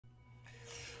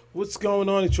What's going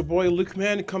on? It's your boy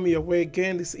Luqman coming your way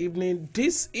again this evening.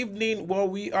 What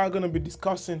we are going to be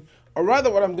discussing, or rather,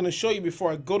 what I'm going to show you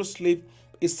before I go to sleep,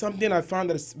 is something I found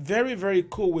that is very, very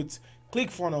cool with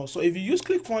ClickFunnels. So if you use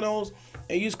ClickFunnels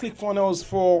and use ClickFunnels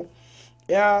for,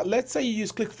 let's say you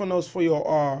use ClickFunnels for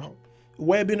your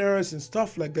webinars and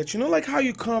stuff like that. You know, like how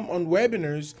you come on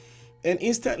webinars and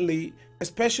instantly,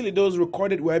 especially those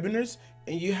recorded webinars,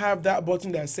 and you have that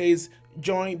button that says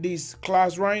join this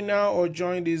class right now, or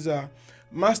join this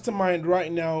mastermind right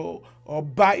now, or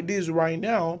buy this right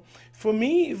now. For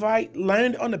me, if I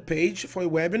land on a page for a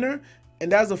webinar and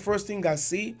that's the first thing I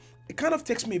see, it kind of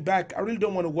takes me back. I really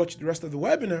don't want to watch the rest of the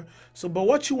webinar. So, but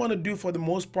what you want to do for the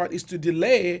most part is to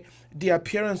delay the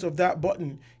appearance of that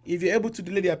button. If you're able to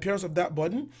delay the appearance of that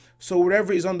button, so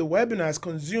whatever is on the webinar has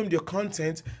consumed your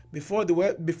content before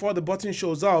the button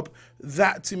shows up,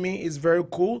 that to me is very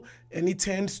cool, and it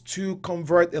tends to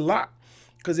convert a lot.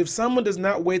 Because if someone does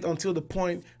not wait until the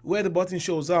point where the button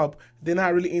shows up, they're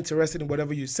not really interested in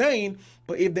whatever you're saying.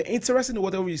 But if they're interested in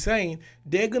whatever you're saying,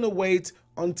 they're going to wait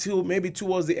until maybe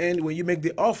towards the end when you make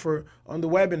the offer on the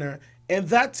webinar. And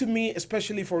that to me,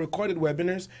 especially for recorded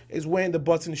webinars, is when the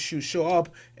button should show up.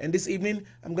 And this evening,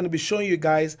 I'm going to be showing you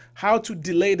guys how to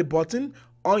delay the button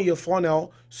on your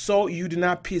funnel so you do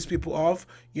not piss people off.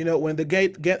 You know, when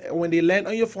they land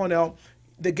on your funnel,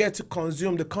 they get to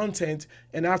consume the content,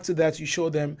 and after that you show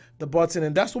them the button.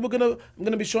 And that's what I'm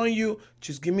gonna be showing you.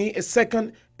 Just give me a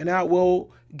second and I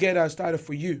will get started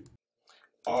for you.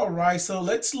 All right, so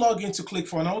let's log into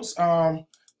ClickFunnels.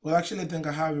 Well, actually I think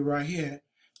I have it right here,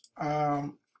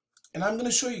 and I'm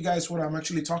gonna show you guys what I'm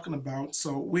actually talking about.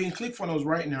 So we're in ClickFunnels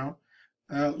right now.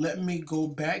 Let me go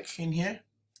back in here.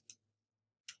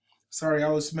 Sorry, I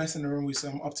was messing around with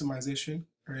some optimization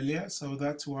earlier, so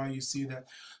that's why you see that.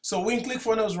 So we're in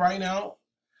ClickFunnels right now.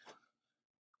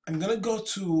 I'm gonna go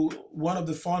to one of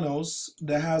the funnels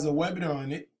that has a webinar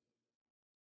on it,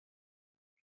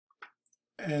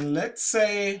 and let's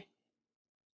say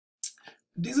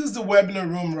this is the webinar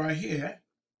room right here,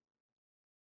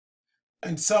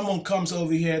 and someone comes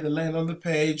over here to land on the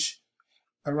page.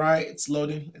 All right, it's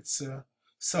loading.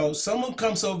 So someone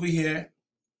comes over here.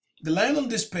 They land on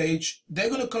this page, they're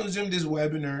going to consume this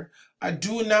webinar. I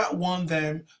do not want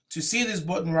them to see this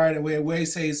button right away where it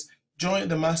says join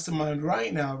the mastermind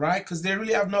right now, right? Because they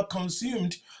really have not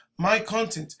consumed my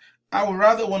content. I would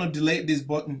rather want to delete this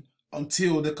button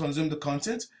until they consume the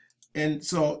content. And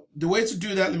so the way to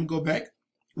do that, let me go back.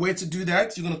 Way to do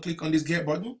that, you're going to click on this get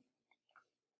button.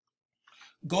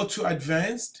 Go to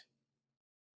advanced.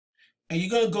 And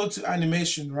you're going to go to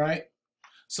animation, right?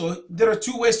 So there are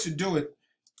two ways to do it.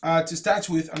 To start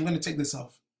with, I'm going to take this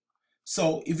off.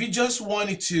 So if you just want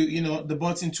it to, you know, the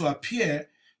button to appear,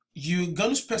 you're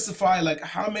going to specify like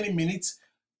how many minutes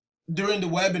during the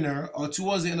webinar or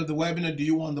towards the end of the webinar do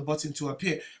you want the button to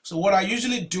appear. So what I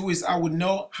usually do is I would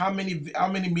know how many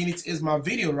minutes is my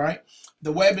video, right?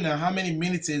 The webinar, how many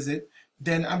minutes is it?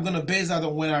 Then I'm going to base that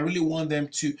on when I really want them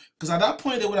to, because at that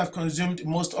point they would have consumed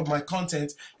most of my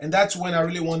content, and that's when I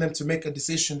really want them to make a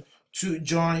decision to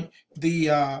join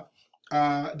the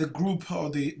group or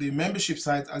the membership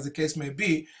site, as the case may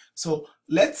be. So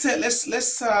let's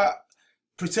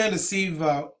pretend to see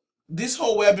if this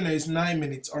whole webinar is 9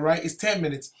 minutes, all right? It's 10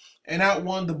 minutes, and I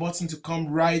want the button to come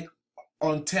right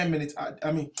on 10 minutes.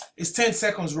 I mean, it's 10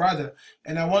 seconds rather,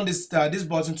 and I want this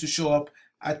button to show up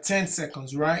at 10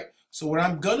 seconds, right? So what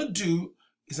I'm gonna do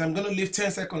is I'm gonna leave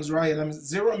 10 seconds right, and I'm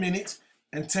 0 minutes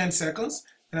and 10 seconds,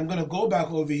 and I'm gonna go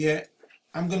back over here.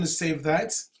 I'm gonna save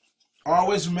that.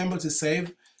 Always remember to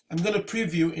save. I'm going to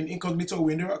preview in incognito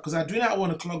window because I do not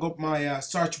want to clog up my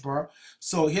search bar.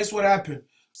 So here's what happened.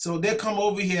 So they come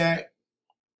over here.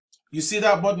 You see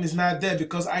that button is not there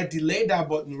because I delayed that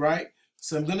button, right?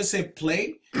 So I'm going to say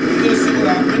play. You're going to see what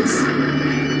happens.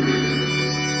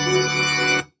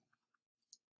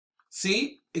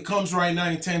 See, it comes right now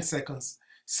in 10 seconds.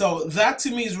 So that to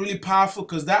me is really powerful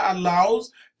because that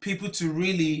allows people to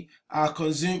really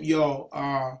consume your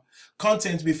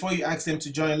content before you ask them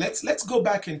to join. Let's go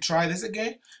back and try this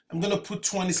again. I'm gonna put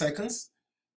 20 seconds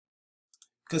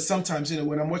because sometimes, you know,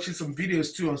 when I'm watching some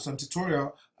videos too on some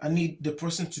tutorial, I need the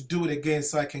person to do it again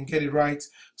so I can get it right.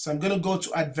 So I'm gonna go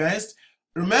to advanced.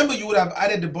 Remember, you would have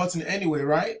added the button anyway,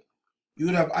 right? You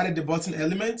would have added the button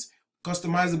element,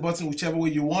 customize the button whichever way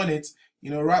you want it,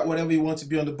 you know, write whatever you want to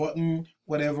be on the button,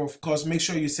 whatever. Of course, make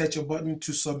sure you set your button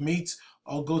to submit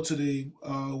or go to the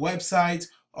website,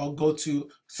 or go to,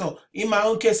 so in my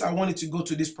own case, I wanted to go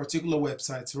to this particular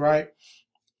website, right?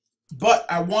 But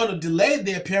I want to delay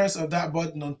the appearance of that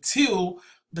button until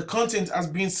the content has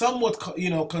been somewhat, you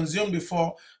know, consumed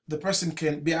before the person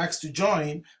can be asked to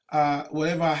join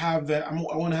whatever I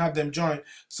want to have them join.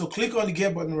 So click on the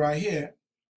get button right here.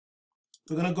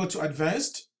 We're going to go to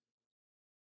advanced,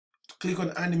 click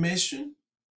on animation.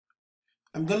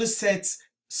 I'm going to set,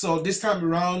 so this time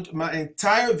around, my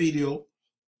entire video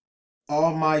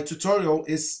or my tutorial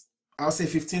is, I'll say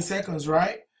 15 seconds,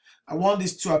 right? I want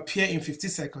this to appear in 15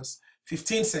 seconds.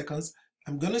 15 seconds.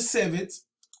 I'm going to save it.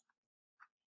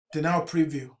 Then I'll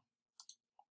preview.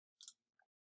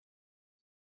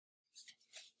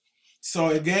 So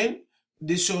again,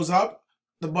 this shows up.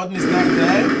 The button is not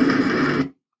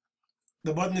there.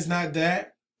 The button is not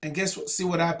there. And guess what? See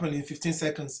what happened in 15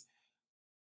 seconds.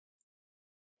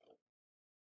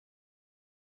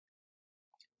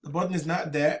 The button is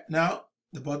not there. Now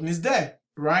the button is there,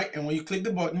 right? And when you click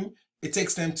the button, it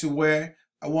takes them to where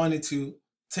I wanted to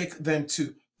take them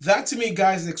to. That to me,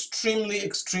 guys, is extremely,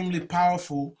 extremely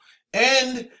powerful.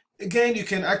 And again, you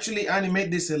can actually animate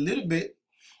this a little bit.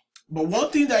 But one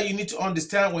thing that you need to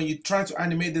understand when you're trying to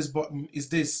animate this button is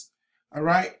this, all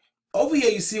right? Over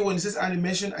here, you see when it says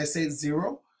animation, I say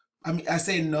 0. I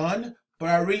say none.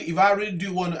 But if I really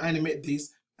do want to animate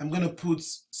this, I'm going to put,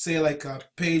 say, like a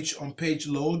page on page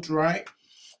load, right?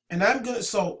 And I'm going to,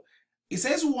 so it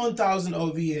says 1,000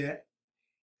 over here.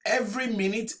 Every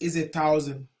minute is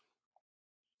 1,000.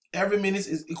 Every minute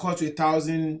is equal to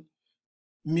 1,000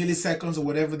 milliseconds or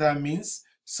whatever that means.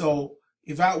 So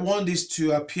if I want this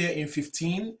to appear in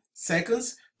 15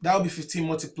 seconds, that will be 15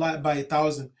 multiplied by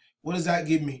 1,000. What does that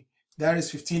give me? That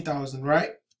is 15,000,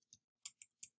 right?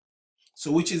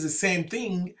 So which is the same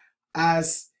thing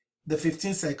as the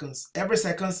 15 seconds. Every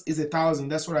second is 1,000.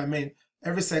 That's what I meant.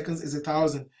 Every second is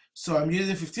 1,000. So I'm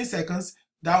using 15 seconds.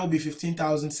 That will be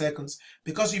 15,000 seconds.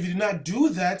 Because if you do not do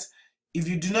that, if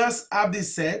you do not have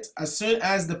this set, as soon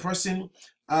as the person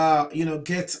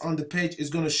gets on the page, it's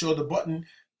going to show the button.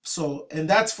 So, and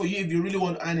that's for you if you really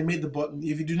want to animate the button.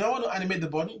 If you do not want to animate the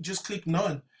button, just click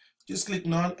none. Just click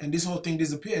none and this whole thing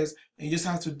disappears and you just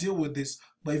have to deal with this.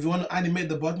 But if you want to animate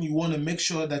the button, you want to make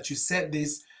sure that you set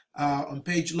this on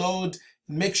page load.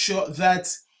 Make sure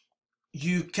that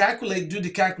you do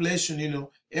the calculation,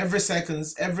 every second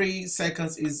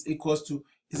is equal to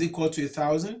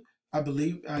 1,000, I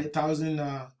believe,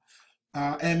 1,000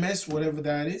 ms, whatever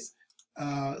that is.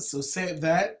 So save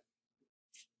that.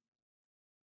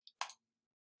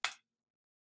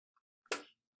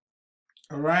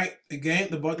 All right, again,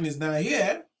 the button is now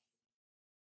here.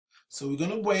 So we're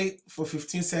gonna wait for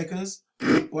 15 seconds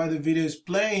while the video is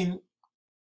playing.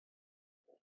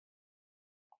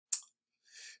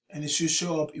 And it should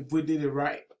show up if we did it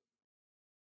right.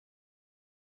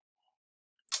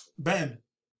 Bam.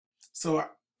 So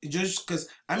it just, because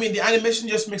the animation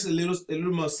just makes it a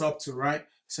little more subtle, right?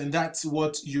 So that's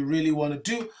what you really want to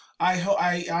do. I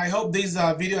hope this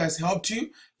video has helped you.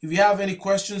 If you have any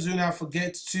questions, do not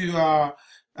forget to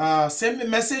send me a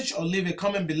message or leave a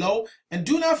comment below. And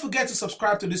do not forget to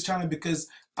subscribe to this channel because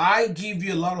I give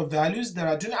you a lot of values that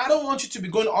I don't want you to be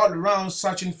going all around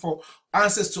searching for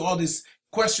answers to all these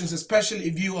questions, especially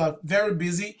if you are very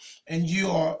busy and you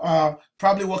are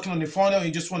probably working on the funnel and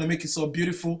you just want to make it so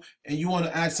beautiful and you want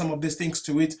to add some of these things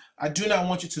to it. I do not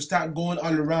want you to start going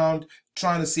all around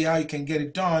trying to see how you can get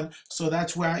it done. So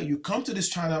that's where you come to this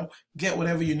channel, get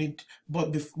whatever you need.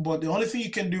 But the only thing you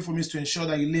can do for me is to ensure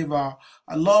that you leave a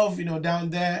love, down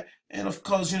there. And of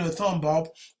course, thumb up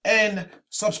and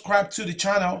subscribe to the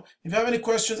channel. If you have any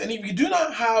questions, and if you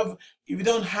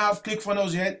don't have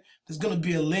ClickFunnels yet, there's going to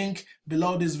be a link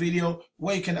below this video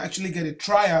where you can actually get a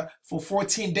trial for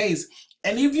 14 days.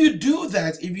 And if you do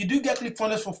that, if you do get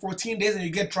ClickFunnels for 14 days and you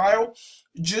get trial,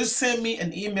 just send me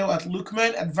an email at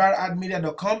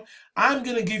luqman@viradmedia.com. I'm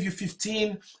going to give you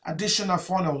 15 additional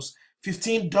funnels,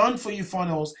 15 done for you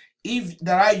funnels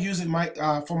that I use in my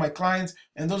for my clients,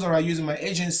 and those are I use in my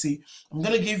agency. I'm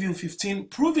going to give you 15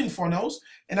 proven funnels,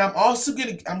 and I'm also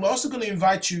going to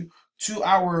invite you to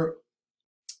our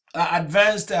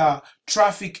advanced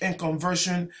traffic and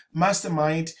conversion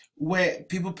mastermind, where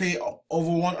people pay over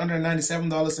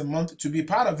 $197 a month to be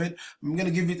part of it. I'm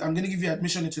gonna give you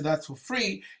admission into that for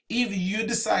free if you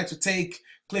decide to take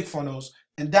ClickFunnels,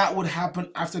 and that would happen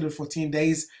after the 14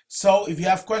 days. So if you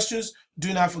have questions,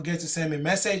 do not forget to send me a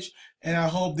message, and I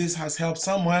hope this has helped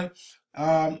someone.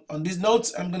 On these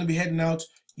notes, I'm gonna be heading out.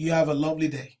 You have a lovely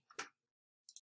day.